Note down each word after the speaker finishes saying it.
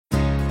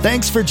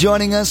Thanks for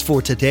joining us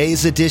for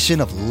today's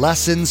edition of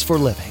Lessons for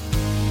Living.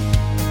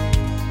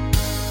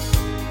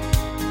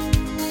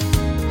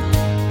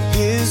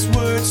 His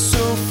word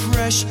so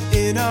fresh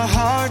in our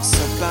hearts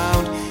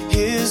abound.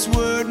 His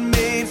word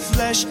made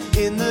flesh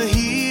in the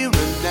here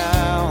and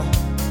now.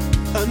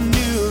 A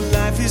new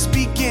life is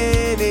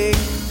beginning.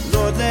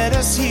 Lord, let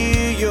us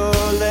hear your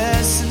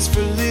lessons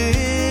for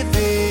living.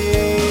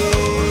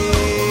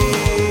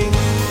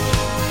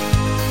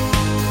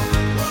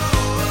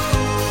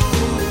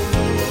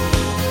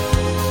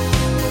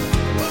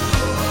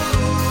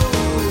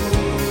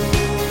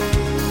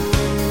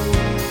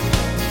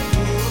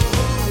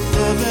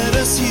 Lord, let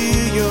us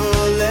hear your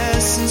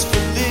lessons for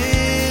living.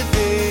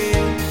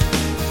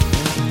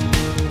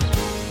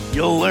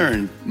 You'll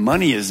learn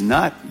money is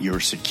not your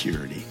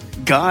security.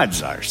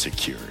 God's our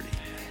security.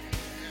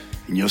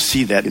 And you'll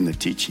see that in the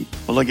teaching.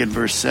 Well, look at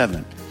verse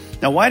 7.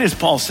 Now, why does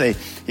Paul say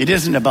it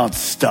isn't about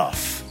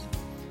stuff?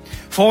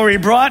 For he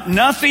brought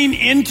nothing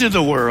into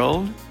the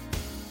world,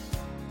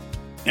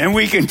 and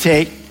we can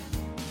take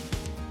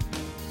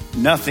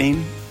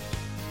nothing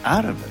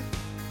out of it.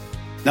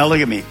 Now,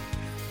 look at me.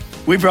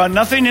 We brought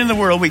nothing in the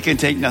world, we can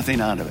take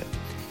nothing out of it.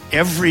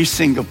 Every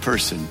single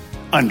person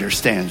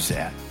understands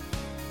that.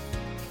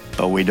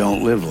 But we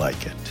don't live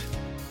like it.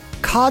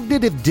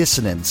 Cognitive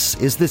dissonance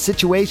is the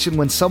situation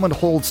when someone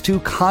holds two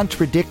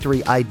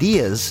contradictory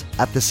ideas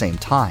at the same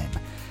time.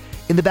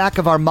 In the back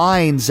of our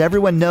minds,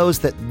 everyone knows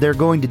that they're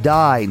going to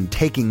die and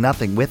taking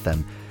nothing with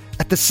them.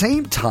 At the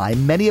same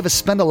time, many of us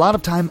spend a lot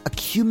of time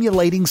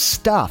accumulating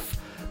stuff,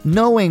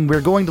 knowing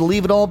we're going to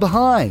leave it all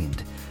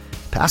behind.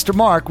 Pastor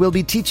Mark will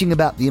be teaching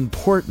about the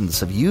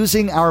importance of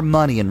using our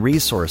money and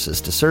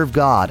resources to serve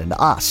God and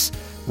us,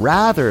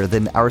 rather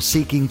than our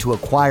seeking to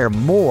acquire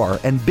more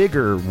and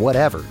bigger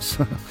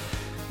whatevers.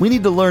 We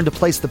need to learn to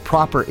place the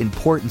proper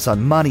importance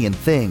on money and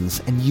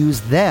things and use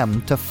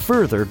them to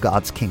further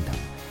God's kingdom.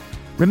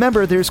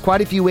 Remember, there's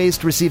quite a few ways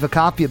to receive a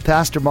copy of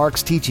Pastor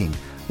Mark's teaching.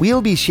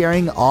 We'll be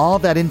sharing all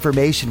that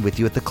information with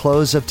you at the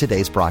close of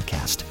today's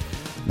broadcast.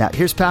 Now,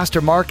 here's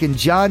Pastor Mark in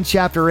John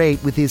chapter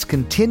 8 with his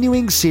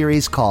continuing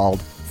series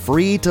called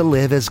Free to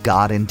Live as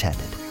God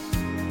Intended.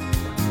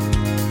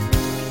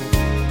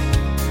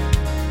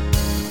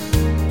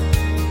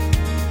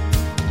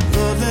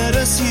 Lord, let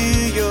us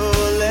hear your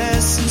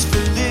lessons for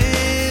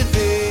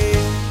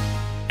living.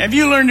 Have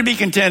you learned to be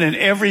content in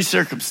every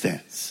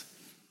circumstance?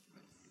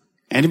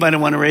 Anybody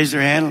want to raise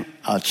their hand?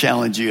 I'll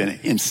challenge you in an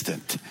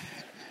instant.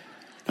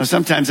 No,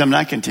 sometimes I'm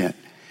not content.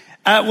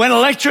 When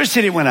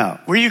electricity went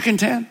out, were you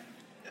content?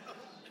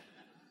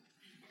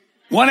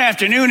 One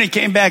afternoon it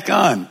came back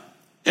on,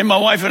 and my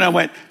wife and I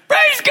went,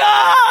 "Praise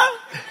God!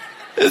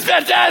 It's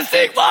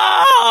fantastic!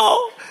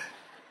 Wow!"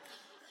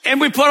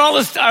 And we put all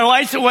our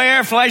lights away,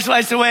 our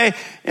flashlights away,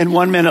 and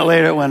 1 minute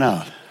later it went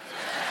out.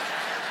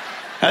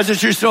 That's a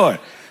true story.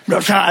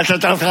 What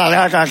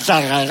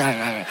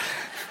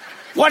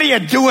are you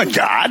doing,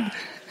 God?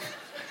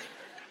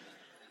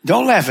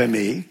 Don't laugh at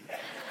me.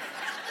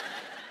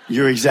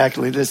 You're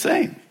exactly the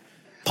same.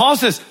 Paul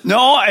says,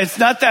 no, it's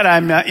not that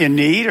I'm not in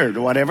need or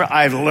whatever.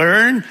 I've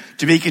learned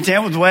to be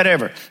content with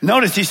whatever.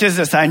 Notice he says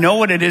this, I know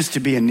what it is to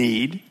be in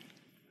need.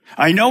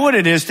 I know what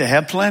it is to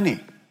have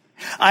plenty.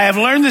 I have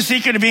learned the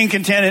secret of being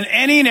content in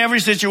any and every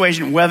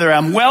situation, whether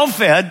I'm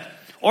well-fed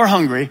or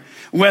hungry,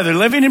 whether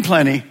living in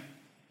plenty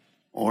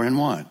or in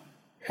want.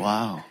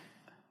 Wow.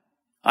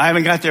 I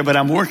haven't got there, but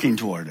I'm working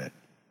toward it.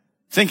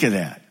 Think of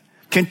that.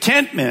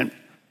 Contentment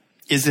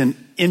is an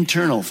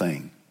internal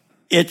thing.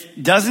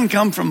 It doesn't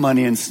come from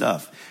money and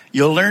stuff.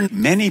 You'll learn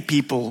many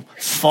people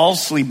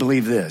falsely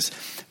believe this,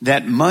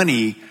 that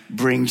money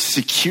brings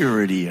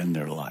security in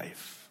their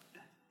life.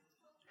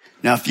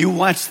 Now, if you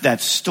watch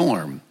that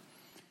storm,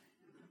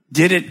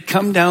 did it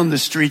come down the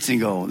streets and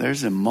go,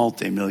 there's a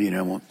multimillionaire,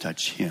 I won't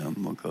touch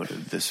him, we'll go to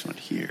this one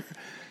here.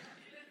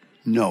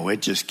 No,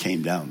 it just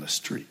came down the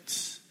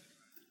streets.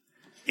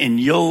 And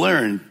you'll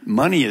learn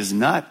money is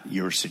not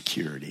your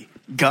security.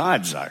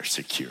 God's our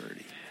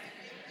security.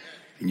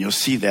 And you'll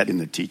see that in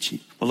the teaching.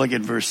 Well, look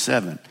at verse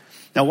 7.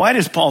 Now, why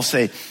does Paul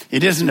say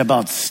it isn't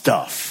about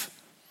stuff?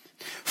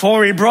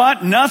 For he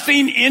brought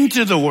nothing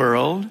into the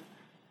world,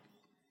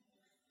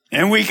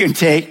 and we can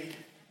take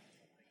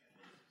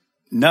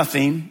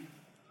nothing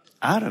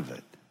out of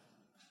it.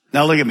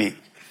 Now, look at me.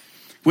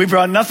 We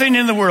brought nothing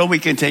in the world, we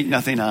can take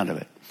nothing out of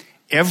it.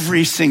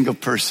 Every single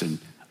person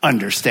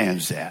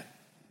understands that.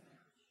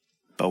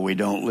 But we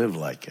don't live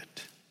like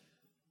it.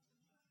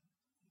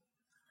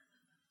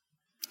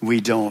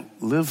 We don't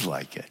live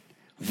like it.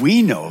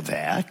 We know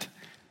that.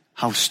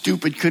 How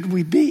stupid could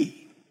we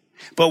be?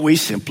 But we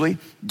simply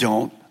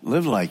don't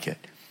live like it.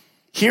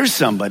 Here's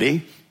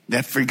somebody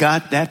that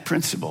forgot that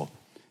principle.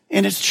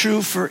 And it's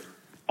true for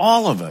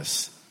all of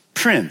us.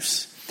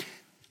 Prince.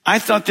 I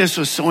thought this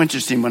was so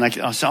interesting when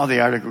I saw the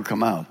article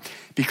come out,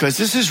 because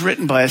this is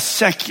written by a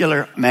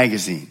secular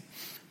magazine.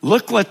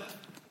 Look what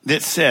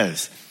it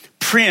says.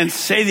 Prince,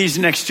 say these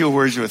next two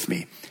words with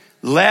me.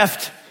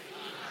 Left.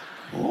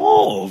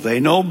 Oh, they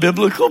know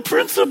biblical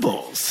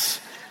principles.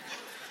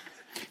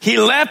 He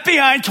left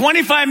behind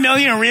 $25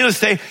 million in real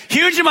estate,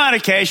 huge amount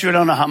of cash, we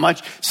don't know how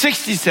much,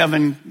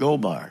 67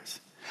 gold bars.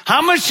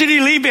 How much did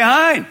he leave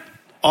behind?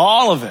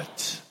 All of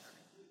it.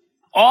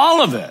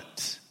 All of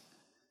it.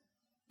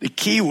 The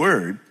key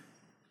word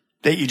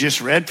that you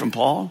just read from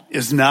Paul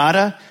is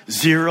nada,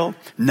 zero,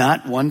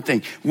 not one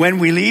thing. When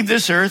we leave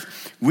this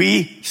earth,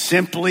 we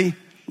simply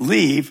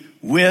leave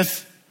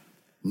with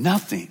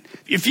nothing.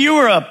 If you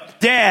were a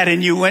dad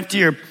and you went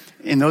to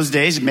in those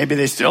days, maybe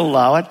they still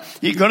allow it,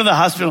 you go to the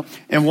hospital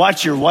and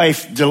watch your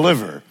wife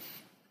deliver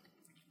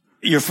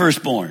your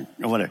firstborn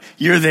or whatever.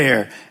 You're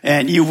there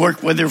and you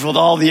work with her with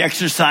all the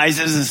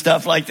exercises and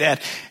stuff like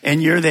that.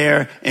 And you're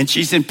there and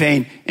she's in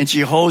pain and she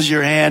holds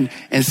your hand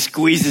and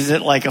squeezes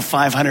it like a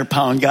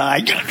 500-pound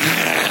guy.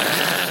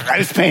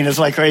 This pain is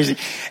like crazy.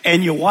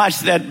 And you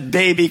watch that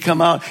baby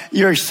come out.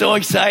 You're so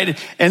excited.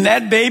 And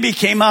that baby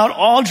came out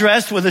all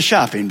dressed with a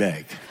shopping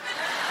bag.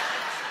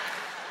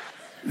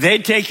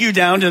 They'd take you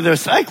down to the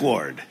psych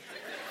ward.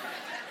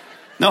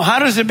 No, how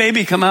does the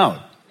baby come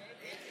out?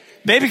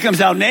 Baby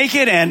comes out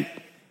naked and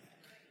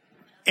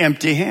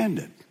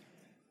empty-handed.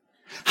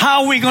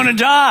 How are we going to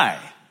die?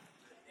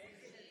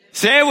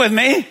 Say it with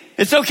me.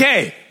 It's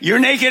okay. You're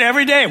naked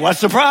every day.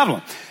 What's the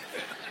problem?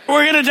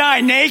 We're going to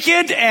die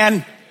naked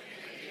and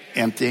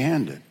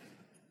empty-handed.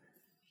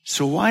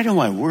 So why do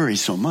I worry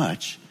so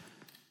much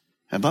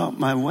about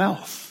my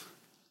wealth?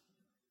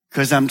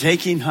 Because I'm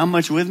taking how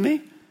much with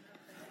me?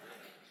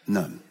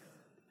 None.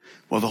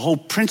 Well, the whole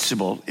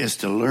principle is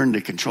to learn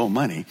to control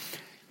money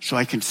so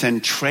I can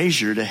send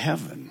treasure to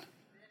heaven.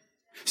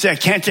 See, I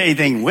can't take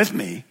anything with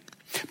me,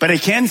 but I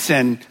can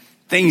send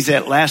things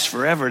that last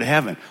forever to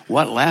heaven.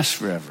 What lasts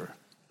forever?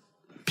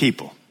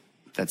 People.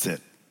 That's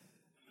it.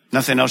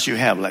 Nothing else you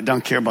have. I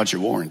don't care about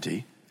your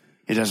warranty.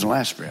 It doesn't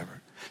last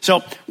forever.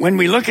 So when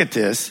we look at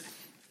this,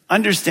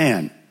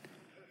 understand,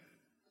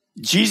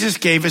 Jesus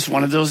gave us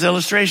one of those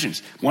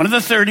illustrations. One of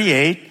the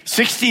 38,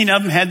 16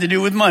 of them had to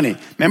do with money.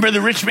 Remember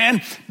the rich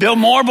man? Build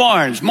more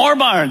barns, more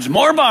barns,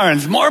 more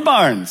barns, more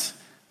barns.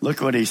 Look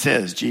what he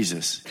says,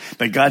 Jesus.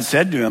 But God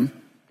said to him,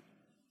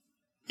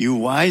 you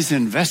wise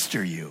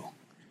investor, you.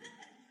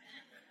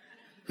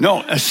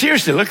 No,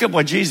 seriously, look at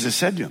what Jesus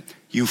said to him.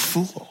 You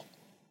fool.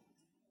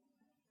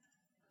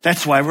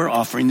 That's why we're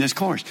offering this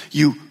course.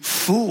 You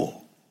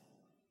fool.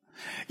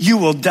 You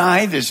will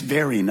die this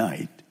very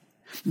night.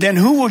 Then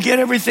who will get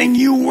everything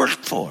you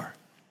worked for?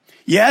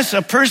 Yes,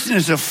 a person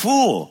is a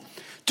fool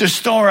to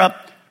store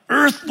up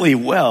earthly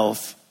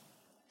wealth,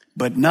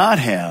 but not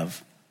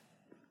have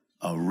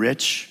a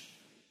rich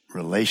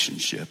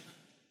relationship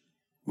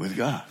with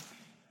God.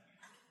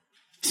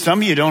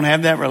 Some of you don't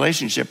have that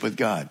relationship with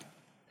God.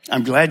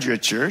 I'm glad you're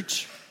at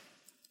church,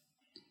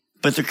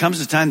 but there comes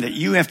a time that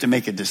you have to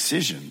make a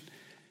decision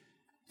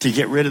to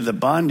get rid of the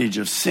bondage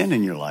of sin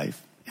in your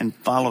life and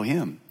follow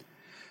him.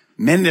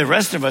 The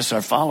rest of us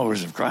are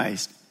followers of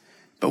Christ,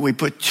 but we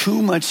put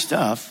too much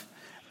stuff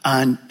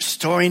on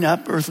storing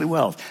up earthly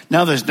wealth.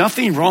 Now, there's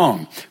nothing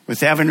wrong with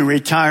having a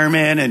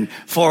retirement and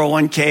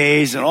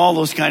 401ks and all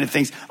those kind of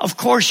things. Of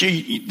course,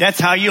 that's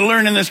how you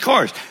learn in this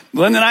course.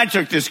 Linda and I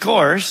took this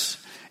course,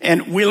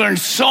 and we learned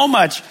so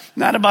much,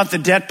 not about the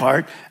debt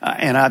part,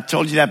 and I've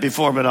told you that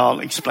before, but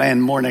I'll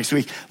explain more next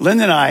week.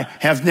 Linda and I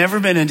have never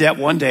been in debt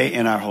one day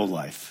in our whole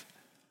life.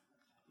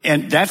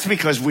 And that's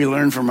because we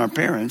learned from our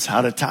parents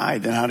how to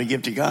tithe and how to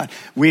give to God.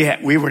 We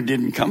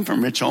didn't come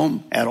from rich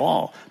home at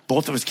all.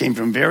 Both of us came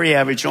from very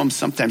average homes,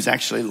 sometimes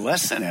actually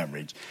less than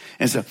average.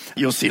 And so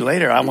you'll see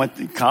later, I went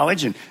to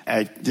college and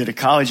I did a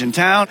college in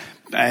town.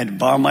 I had to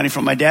borrow money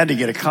from my dad to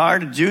get a car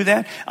to do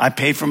that. I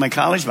paid for my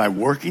college by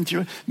working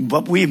through it.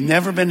 But we've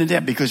never been in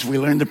debt because we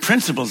learned the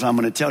principles I'm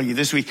going to tell you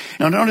this week.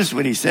 Now notice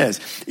what he says.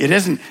 It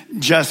isn't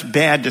just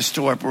bad to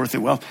store up earthly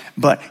wealth,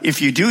 but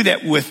if you do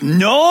that with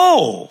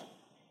no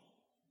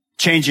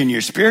change in your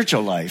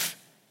spiritual life,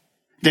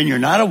 then you're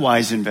not a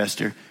wise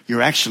investor.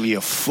 You're actually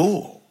a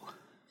fool,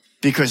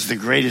 because the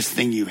greatest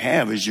thing you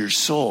have is your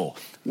soul.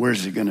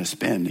 Where's it going to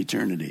spend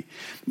eternity?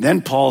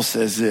 Then Paul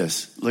says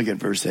this. Look at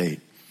verse 8.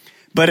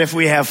 But if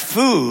we have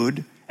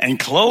food and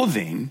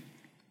clothing,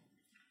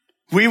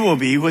 we will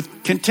be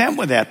content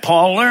with that.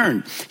 Paul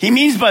learned. He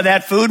means by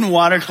that food and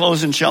water,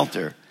 clothes and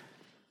shelter.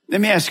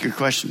 Let me ask you a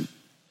question.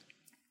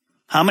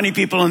 How many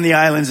people in the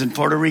islands in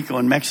Puerto Rico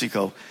and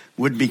Mexico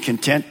would be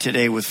content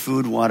today with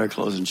food, water,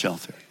 clothes, and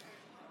shelter?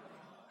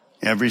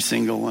 Every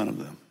single one of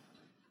them.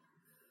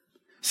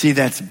 See,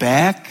 that's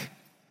back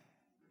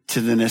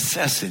to the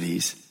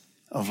necessities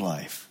of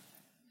life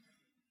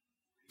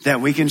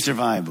that we can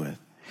survive with.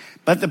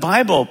 But the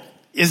Bible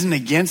isn't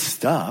against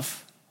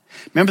stuff.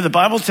 Remember, the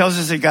Bible tells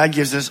us that God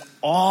gives us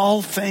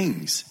all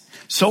things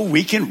so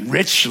we can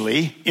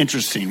richly,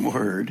 interesting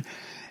word,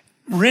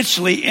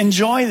 richly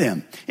enjoy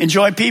them.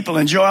 Enjoy people,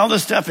 enjoy all the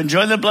stuff,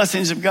 enjoy the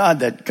blessings of God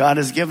that God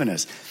has given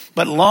us.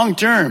 But long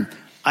term,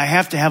 I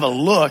have to have a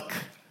look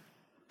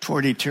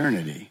toward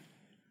eternity.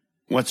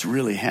 What's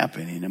really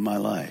happening in my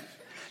life.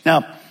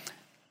 Now,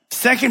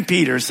 2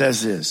 Peter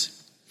says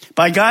this.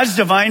 By God's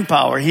divine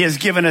power, he has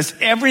given us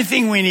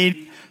everything we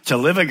need to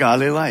live a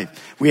godly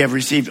life. We have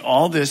received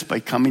all this by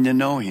coming to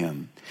know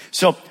him.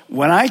 So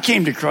when I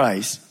came to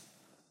Christ,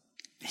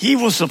 he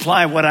will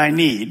supply what I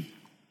need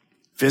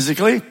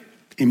physically,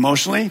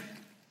 emotionally,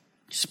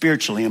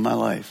 spiritually in my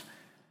life.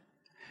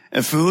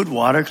 Food,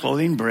 water,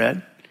 clothing,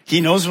 bread. He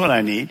knows what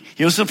I need.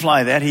 He'll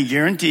supply that. He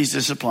guarantees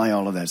to supply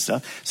all of that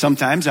stuff.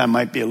 Sometimes I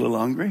might be a little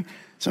hungry.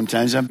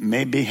 Sometimes I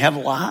maybe have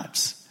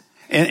lots.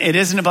 And it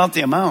isn't about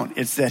the amount.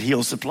 It's that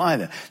he'll supply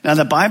that. Now,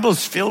 the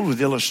Bible's filled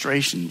with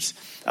illustrations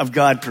of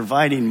God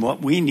providing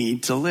what we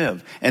need to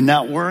live and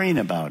not worrying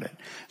about it.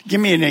 Give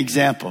me an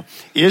example.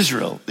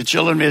 Israel, the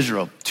children of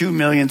Israel, 2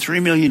 million, 3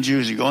 million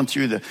Jews are going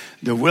through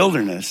the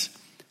wilderness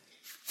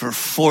for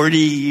 40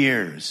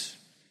 years.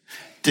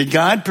 Did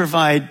God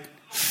provide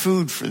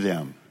food for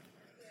them?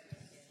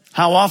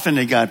 How often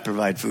did God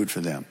provide food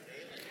for them?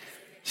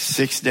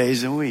 6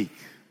 days a week.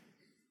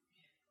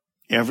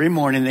 Every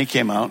morning they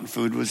came out and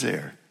food was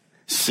there.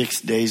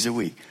 6 days a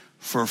week.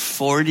 For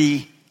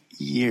 40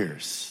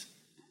 years.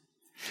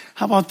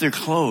 How about their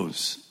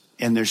clothes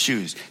and their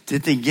shoes?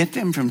 Did they get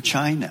them from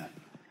China?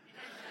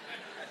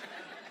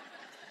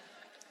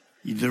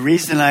 The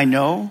reason I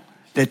know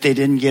that they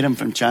didn't get them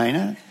from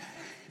China,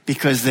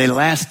 because they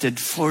lasted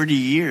 40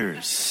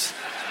 years.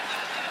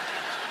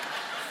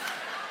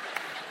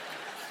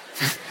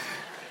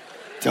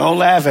 Don't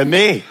laugh at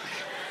me.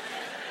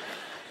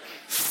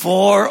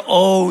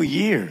 40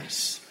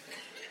 years.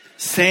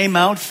 Same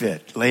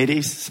outfit,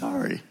 ladies.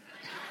 Sorry.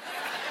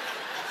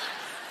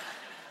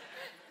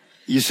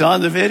 You saw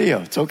in the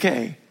video. It's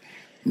okay.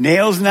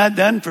 Nails not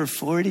done for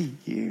 40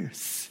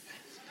 years.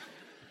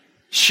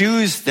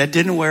 Shoes that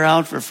didn't wear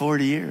out for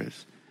 40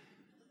 years.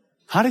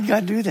 How did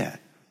God do that?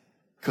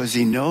 Because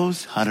he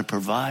knows how to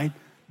provide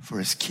for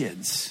his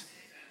kids.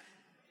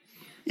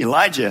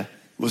 Elijah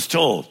was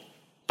told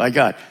by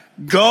God,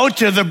 go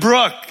to the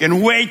brook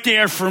and wait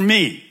there for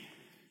me.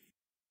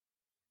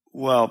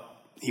 Well,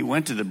 he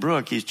went to the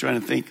brook. He's trying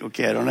to think,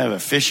 okay, I don't have a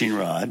fishing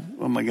rod.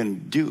 What am I going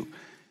to do?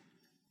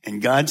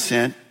 And God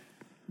sent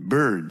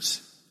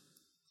birds,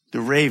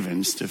 the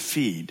ravens, to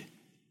feed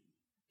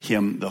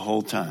him the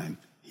whole time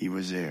he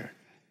was there.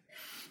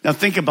 Now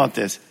think about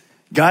this.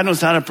 God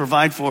knows how to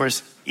provide for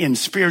us in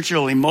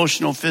spiritual,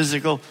 emotional,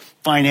 physical,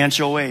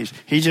 financial ways.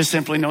 He just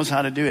simply knows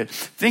how to do it.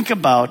 Think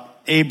about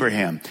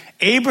Abraham.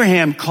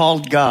 Abraham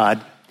called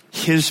God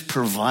his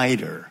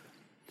provider.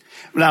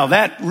 Now,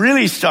 that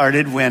really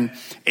started when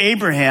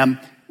Abraham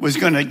was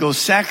going to go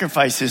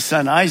sacrifice his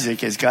son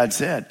Isaac, as God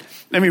said.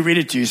 Let me read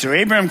it to you. So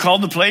Abraham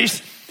called the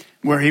place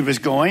where he was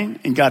going,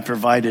 and God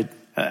provided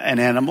an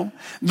animal.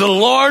 The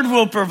Lord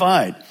will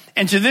provide.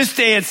 And to this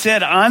day it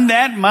said, on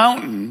that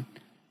mountain,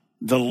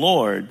 the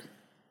Lord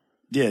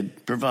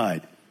did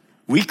provide.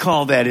 We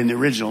call that in the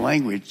original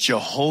language,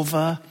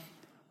 Jehovah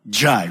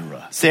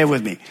Jireh. Say it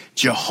with me.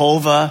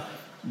 Jehovah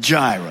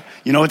Jireh.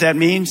 You know what that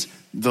means?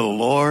 The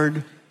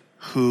Lord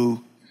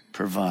who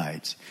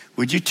provides.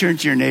 Would you turn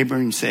to your neighbor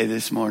and say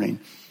this morning,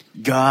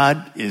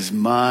 God is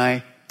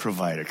my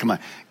provider. Come on.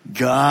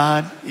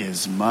 God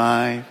is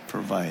my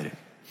provider.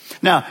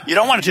 Now, you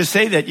don't want to just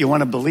say that, you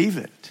want to believe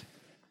it.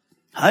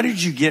 How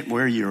did you get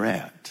where you're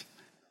at?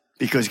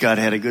 Because God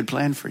had a good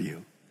plan for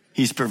you.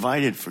 He's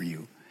provided for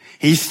you.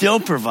 He's still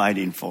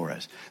providing for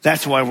us.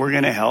 That's why we're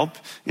going to help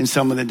in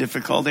some of the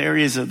difficult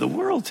areas of the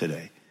world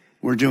today.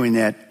 We're doing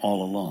that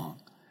all along.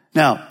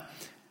 Now,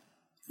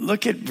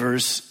 look at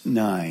verse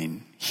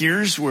 9.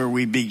 Here's where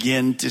we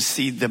begin to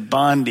see the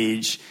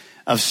bondage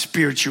of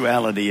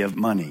spirituality of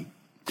money.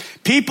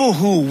 People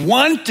who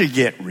want to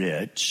get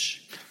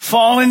rich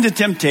fall into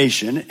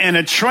temptation and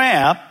a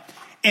trap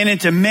and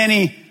into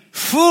many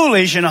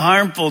foolish and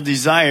harmful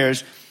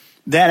desires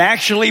that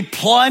actually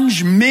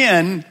plunge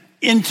men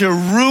into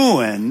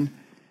ruin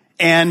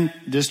and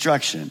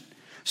destruction.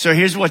 So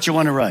here's what you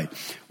want to write.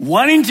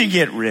 Wanting to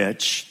get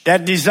rich,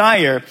 that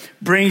desire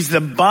brings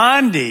the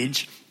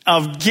bondage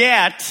of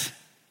get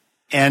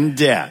and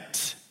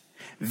debt.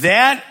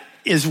 That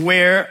is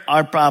where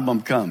our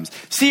problem comes.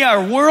 See,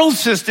 our world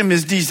system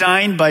is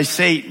designed by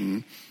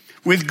Satan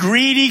with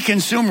greedy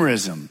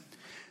consumerism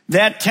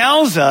that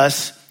tells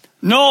us,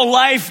 no,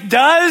 life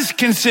does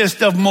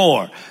consist of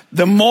more.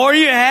 The more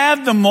you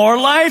have, the more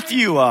life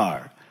you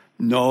are.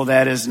 No,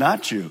 that is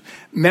not true.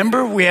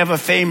 Remember, we have a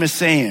famous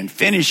saying.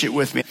 Finish it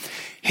with me.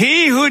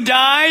 He who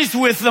dies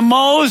with the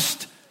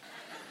most.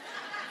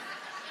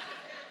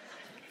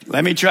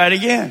 Let me try it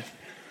again.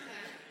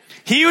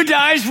 He who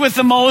dies with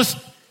the most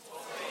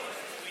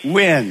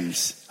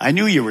wins. I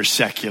knew you were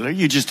secular.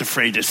 You're just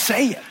afraid to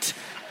say it.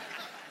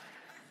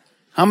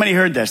 How many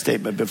heard that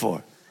statement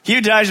before? He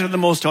who dies with the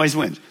most toys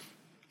wins.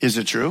 Is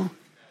it true?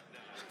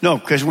 No,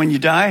 because when you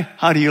die,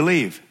 how do you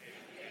leave?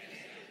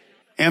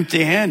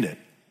 Empty-handed.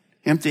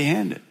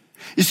 Empty-handed.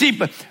 You see,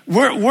 but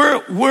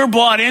we're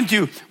bought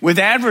into with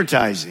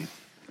advertising.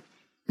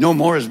 No,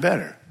 more is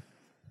better.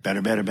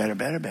 Better, better, better,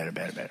 better, better,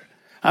 better, better.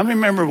 I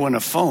remember when a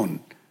phone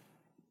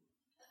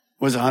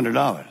was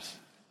 $100.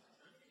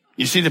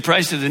 You see the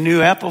price of the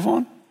new Apple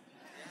phone?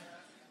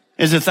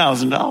 Is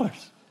 $1,000.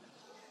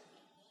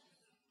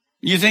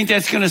 You think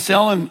that's going to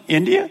sell in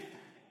India?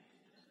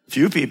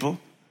 Few people.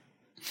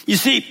 You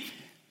see,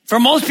 for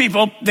most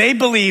people, they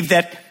believe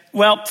that,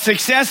 well,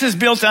 success is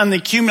built on the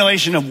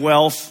accumulation of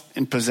wealth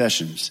and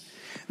possessions.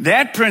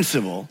 That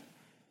principle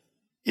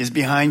is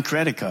behind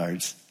credit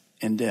cards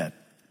and debt.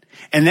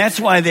 And that's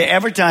why the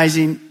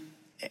advertising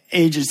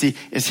agency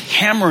is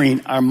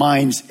hammering our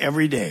minds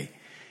every day.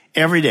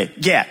 Every day.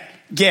 Get.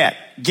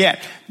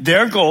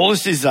 Their goal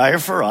is desire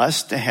for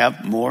us to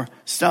have more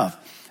stuff.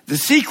 The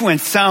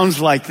sequence sounds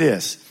like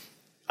this.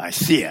 I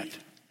see it.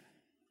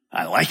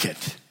 I like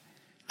it.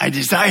 I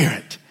desire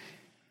it.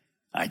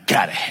 I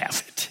gotta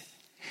have it.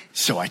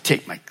 So I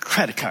take my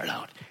credit card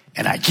out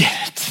and I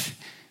get it.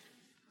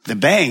 The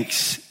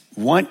banks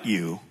want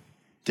you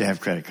to have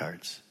credit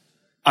cards.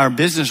 Our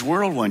business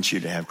world wants you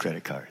to have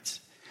credit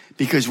cards.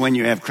 Because when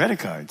you have credit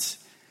cards,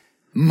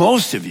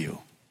 most of you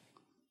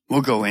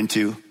will go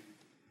into,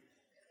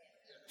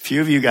 few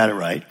of you got it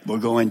right, will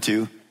go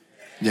into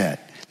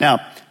debt.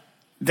 Now,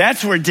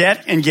 that's where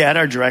debt and debt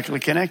are directly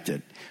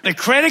connected. The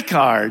credit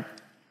card,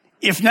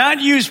 if not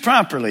used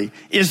properly,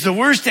 is the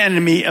worst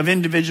enemy of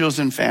individuals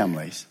and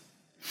families.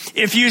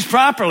 If used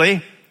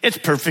properly, it's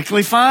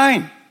perfectly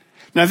fine.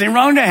 Nothing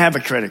wrong to have a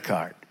credit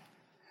card.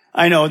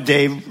 I know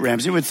Dave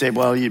Ramsey would say,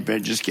 well, you'd better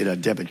just get a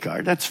debit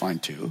card. That's fine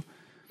too.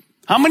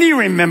 How many of you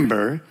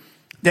remember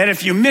that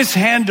if you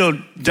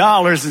mishandled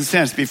dollars and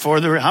cents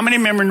before how many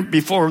remember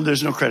before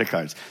there's no credit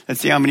cards?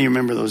 Let's see how many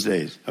remember those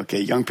days.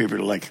 Okay, young people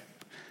are like,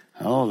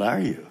 how old are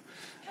you?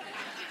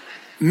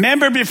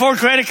 Remember before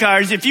credit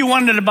cards, if you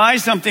wanted to buy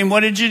something, what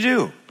did you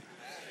do?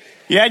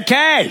 You had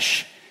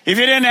cash. If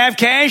you didn't have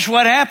cash,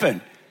 what happened?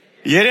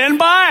 You didn't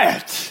buy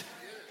it.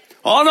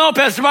 Oh no,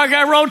 Pastor Mark,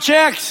 I wrote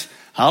checks.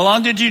 How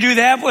long did you do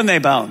that when they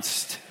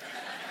bounced?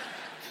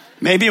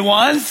 Maybe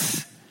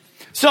once.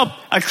 So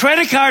a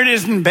credit card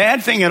isn't a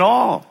bad thing at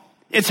all.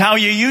 It's how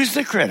you use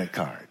the credit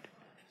card.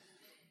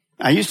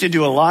 I used to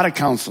do a lot of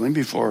counseling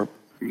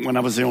when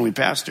I was the only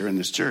pastor in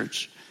this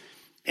church.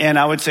 And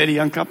I would say to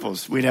young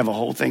couples, we'd have a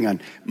whole thing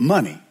on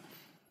money.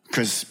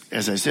 Because,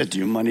 as I said to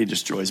you, money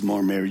destroys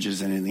more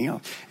marriages than anything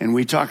else. And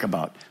we talk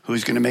about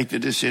who's going to make the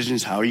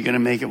decisions, how are you going to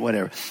make it,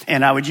 whatever.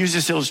 And I would use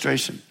this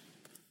illustration.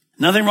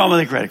 Nothing wrong with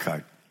a credit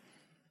card.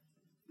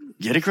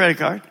 Get a credit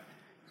card.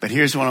 But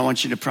here's what I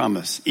want you to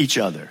promise each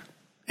other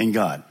and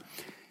God.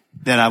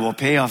 That I will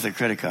pay off the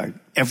credit card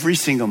every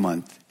single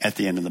month at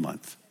the end of the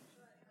month.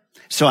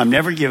 So I'm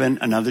never given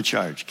another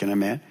charge. Can I,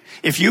 man?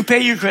 If you pay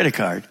your credit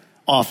card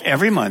off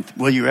every month,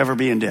 will you ever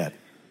be in debt?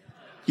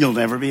 You'll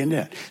never be in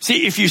debt.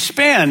 See, if you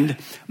spend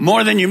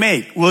more than you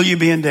make, will you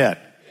be in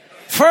debt?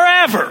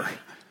 Forever.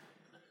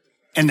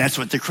 And that's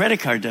what the credit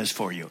card does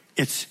for you.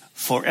 It's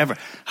forever.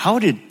 How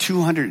did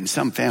 200 and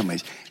some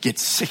families get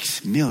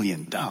 $6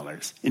 million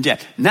in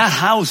debt? Not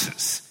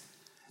houses.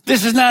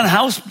 This is not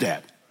house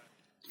debt.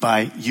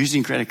 By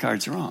using credit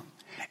cards wrong.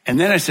 And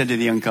then I said to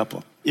the young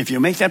couple, if you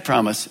make that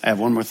promise, I have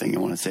one more thing I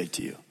want to say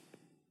to you.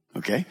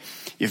 Okay?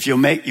 If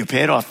you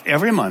pay it off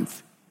every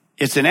month,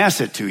 it's an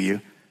asset to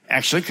you.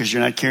 Actually, because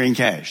you're not carrying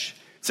cash.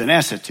 It's an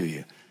asset to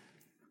you.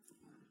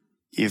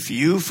 If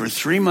you, for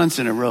 3 months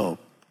in a row,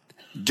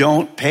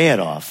 don't pay it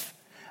off,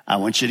 I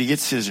want you to get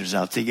scissors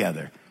out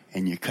together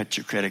and you cut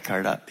your credit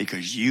card up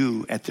because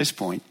you, at this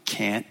point,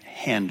 can't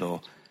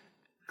handle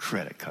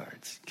credit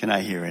cards. Can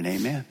I hear an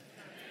amen?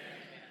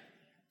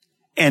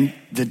 And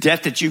the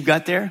debt that you've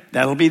got there,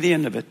 that'll be the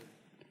end of it.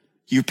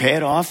 You pay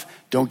it off,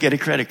 don't get a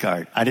credit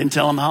card. I didn't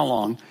tell them how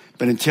long,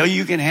 but until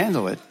you can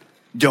handle it,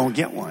 don't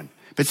get one.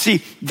 But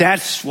see,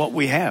 that's what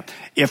we have.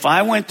 If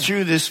I went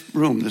through this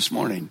room this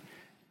morning,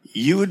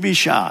 you would be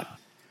shocked.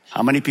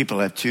 How many people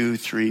have 2,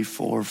 3,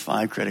 4,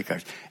 5 credit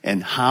cards?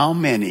 And how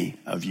many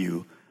of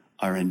you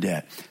are in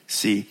debt?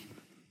 See,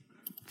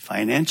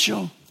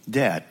 financial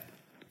debt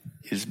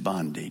is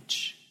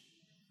bondage.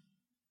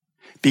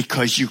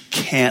 Because you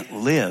can't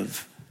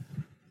live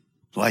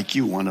like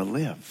you want to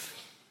live.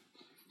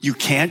 You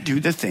can't do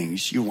the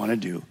things you want to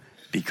do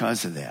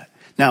because of that.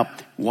 Now,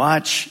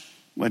 watch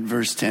what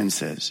verse 10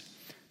 says.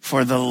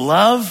 For the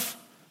love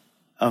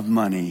of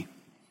money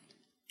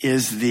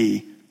is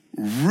the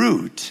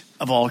root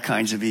of all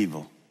kinds of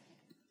evil.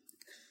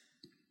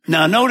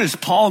 Now, notice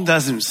Paul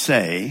doesn't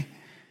say,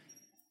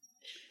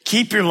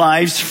 keep your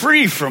lives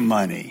free from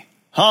money.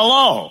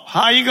 Hello,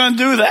 how are you going to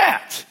do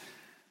that?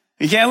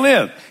 You can't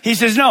live. He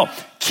says, no,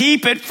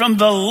 keep it from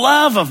the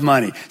love of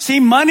money. See,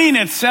 money in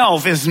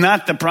itself is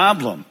not the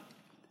problem.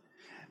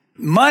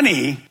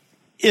 Money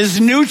is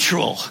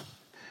neutral.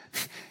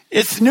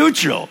 It's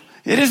neutral.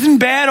 It isn't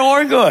bad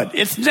or good.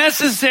 It's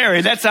necessary.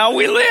 That's how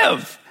we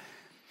live.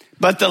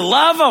 But the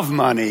love of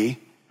money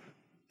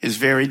is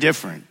very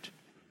different.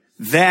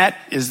 That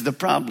is the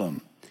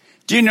problem.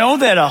 Do you know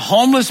that a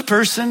homeless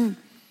person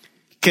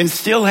can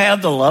still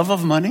have the love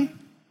of money?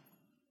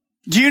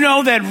 Do you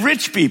know that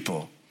rich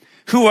people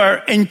who are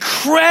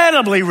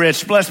incredibly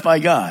rich, blessed by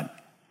God,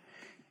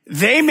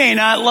 they may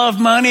not love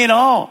money at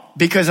all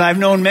because I've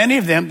known many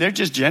of them, they're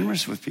just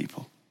generous with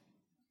people.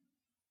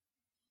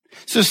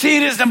 So see,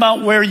 it isn't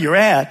about where you're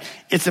at.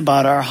 It's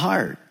about our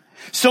heart.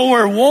 So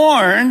we're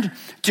warned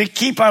to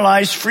keep our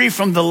lives free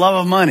from the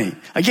love of money.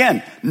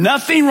 Again,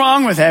 nothing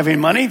wrong with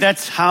having money.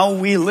 That's how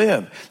we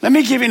live. Let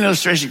me give you an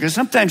illustration, because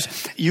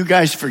sometimes you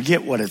guys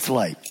forget what it's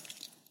like.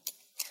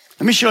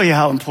 Let me show you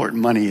how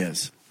important money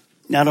is.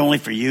 Not only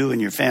for you and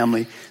your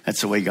family,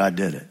 that's the way God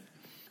did it.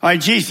 All right,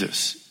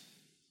 Jesus,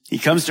 he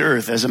comes to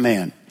earth as a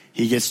man.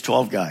 He gets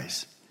 12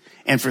 guys.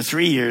 And for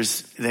 3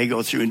 years, they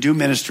go through and do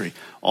ministry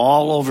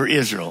all over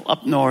Israel,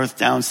 up north,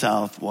 down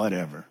south,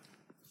 whatever.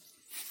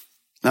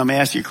 Now, let me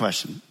ask you a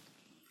question.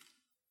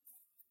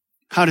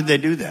 How did they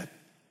do that?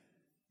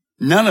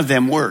 None of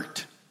them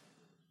worked.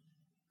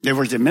 They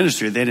worked in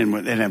ministry. They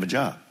didn't have a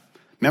job.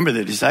 Remember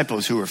the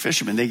disciples who were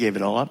fishermen, they gave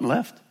it all up and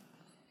left.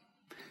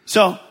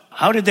 So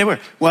how did they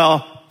work?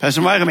 Well,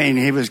 Pastor Mark,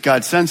 he was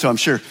God's son, so I'm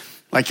sure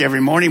like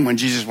every morning when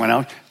Jesus went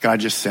out, God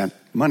just sent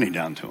money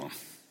down to him.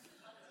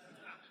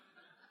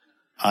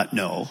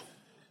 No.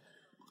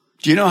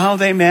 Do you know how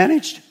they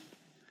managed?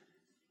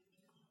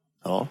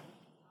 Oh,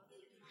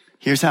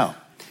 here's how.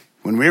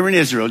 When we were in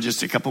Israel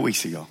just a couple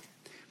weeks ago,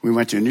 we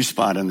went to a new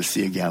spot on the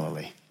Sea of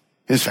Galilee.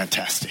 It was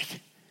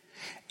fantastic.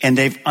 And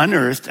they've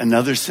unearthed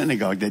another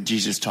synagogue that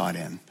Jesus taught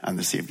in on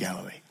the Sea of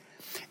Galilee.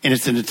 And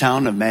it's in the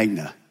town of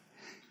Magna.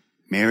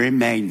 Mary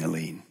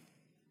Magdalene,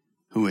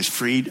 who was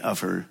freed of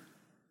her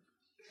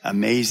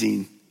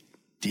amazing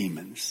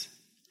demons.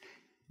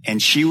 And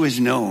she was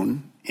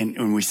known, and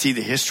when we see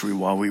the history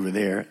while we were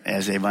there,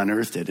 as they've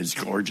unearthed it, it's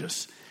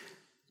gorgeous.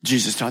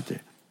 Jesus taught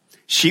there.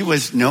 She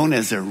was known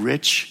as a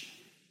rich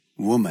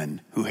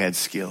woman who had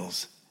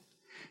skills.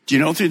 Do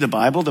you know through the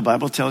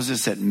Bible tells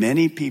us that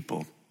many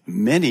people,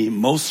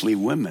 mostly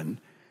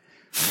women,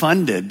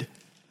 funded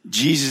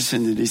Jesus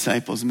and the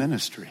disciples'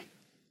 ministry.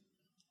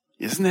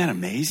 Isn't that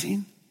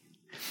amazing?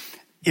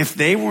 If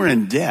they were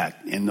in debt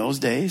in those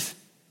days,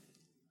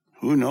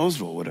 who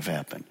knows what would have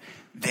happened?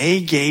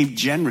 They gave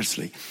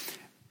generously.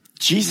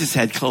 Jesus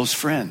had close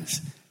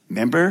friends.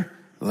 Remember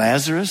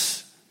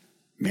Lazarus,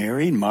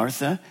 Mary,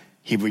 Martha?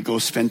 He would go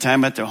spend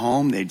time at their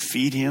home. They'd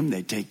feed him.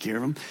 They'd take care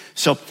of him.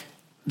 So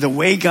the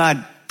way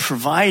God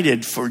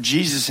provided for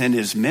Jesus and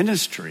his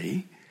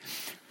ministry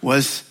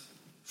was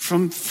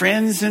from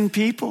friends and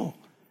people.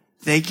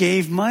 They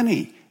gave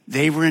money.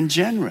 They were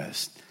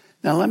generous.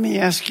 Now, let me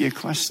ask you a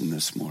question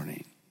this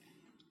morning.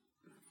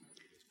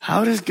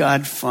 How does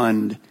God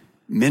fund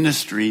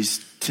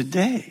ministries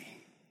today?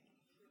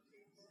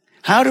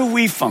 How do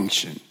we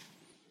function?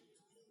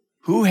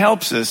 Who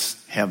helps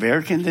us have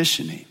air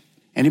conditioning?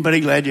 Anybody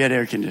glad you had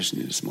air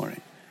conditioning this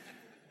morning?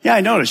 Yeah,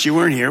 I noticed you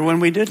weren't here when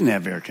we didn't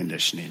have air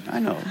conditioning. I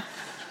know.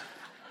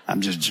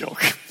 I'm just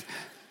joking.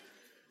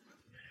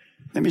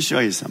 Let me show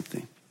you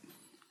something.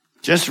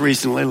 Just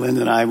recently,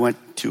 Linda and I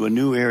went to a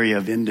new area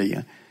of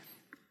India.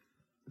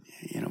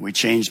 We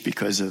changed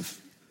because of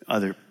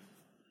other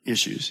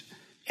issues.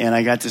 And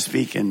I got to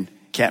speak in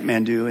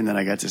Kathmandu, and then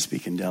I got to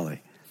speak in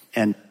Delhi.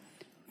 And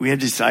we had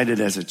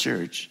decided as a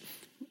church,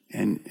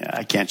 and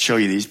I can't show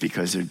you these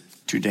because they're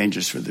too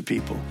dangerous for the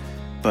people,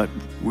 but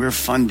we're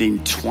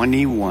funding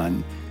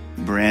 21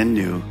 brand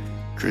new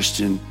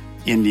Christian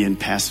Indian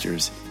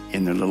pastors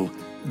in their little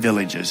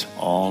villages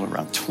all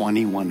around,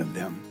 21 of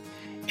them.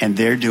 And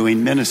they're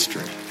doing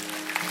ministry.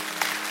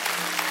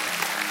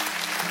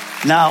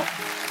 Now,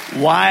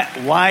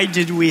 why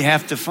did we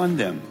have to fund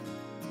them?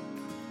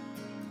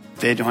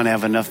 They don't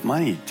have enough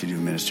money to do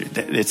ministry.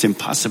 It's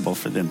impossible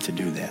for them to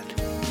do that.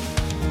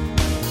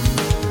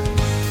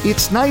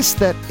 It's nice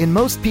that in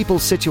most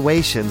people's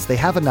situations, they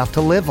have enough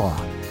to live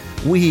on.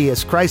 We,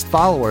 as Christ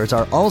followers,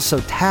 are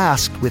also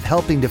tasked with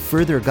helping to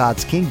further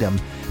God's kingdom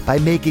by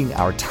making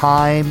our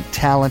time,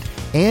 talent,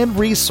 and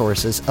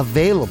resources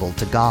available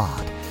to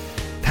God.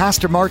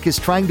 Pastor Mark is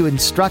trying to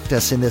instruct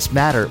us in this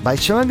matter by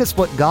showing us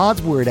what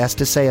God's Word has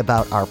to say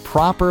about our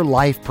proper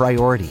life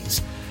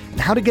priorities and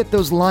how to get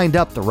those lined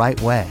up the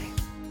right way.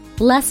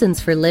 Lessons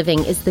for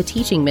Living is the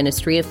teaching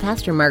ministry of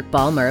Pastor Mark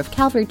Balmer of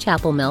Calvary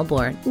Chapel,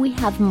 Melbourne. We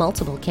have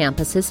multiple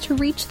campuses to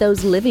reach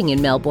those living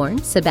in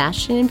Melbourne,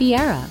 Sebastian, and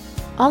Viera.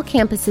 All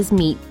campuses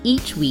meet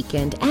each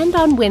weekend and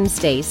on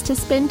Wednesdays to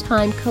spend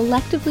time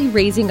collectively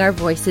raising our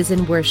voices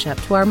in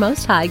worship to our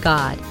Most High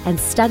God and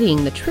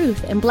studying the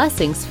truth and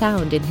blessings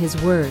found in His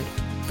Word.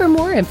 For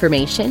more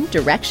information,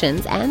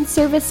 directions, and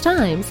service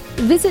times,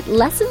 visit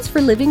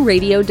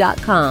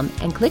lessonsforlivingradio.com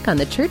and click on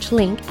the church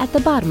link at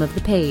the bottom of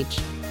the page.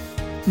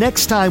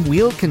 Next time,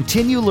 we'll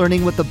continue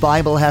learning what the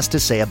Bible has to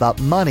say about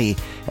money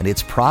and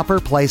its proper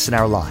place in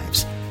our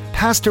lives.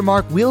 Pastor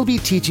Mark will be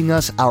teaching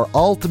us our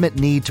ultimate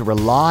need to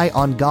rely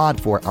on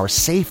God for our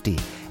safety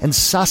and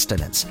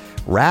sustenance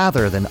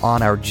rather than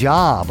on our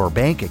job or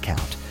bank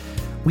account.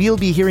 We'll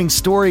be hearing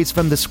stories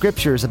from the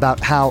Scriptures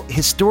about how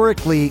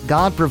historically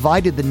God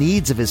provided the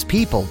needs of His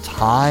people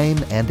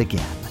time and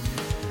again.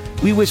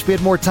 We wish we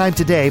had more time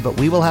today, but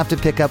we will have to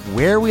pick up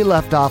where we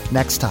left off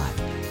next time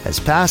as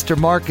Pastor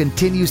Mark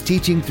continues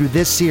teaching through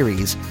this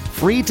series,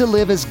 Free to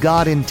Live as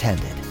God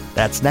Intended.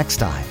 That's next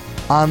time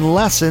on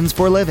Lessons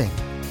for Living.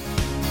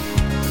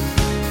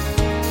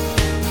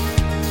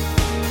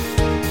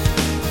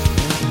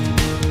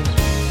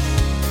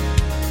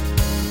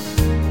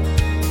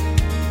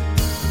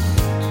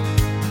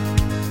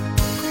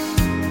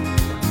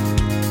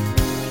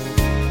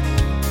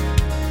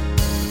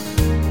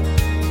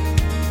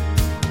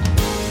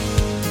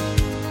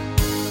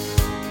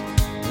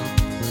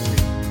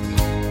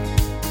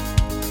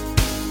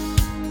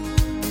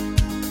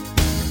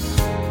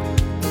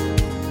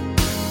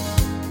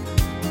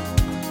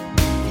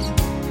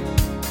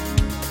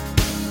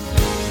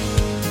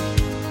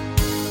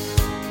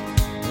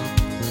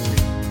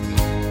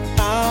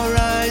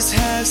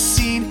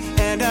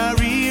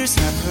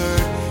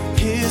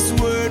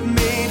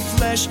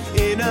 flesh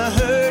in a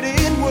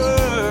hurting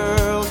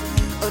world.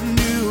 A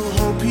new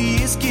hope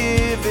he is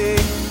giving.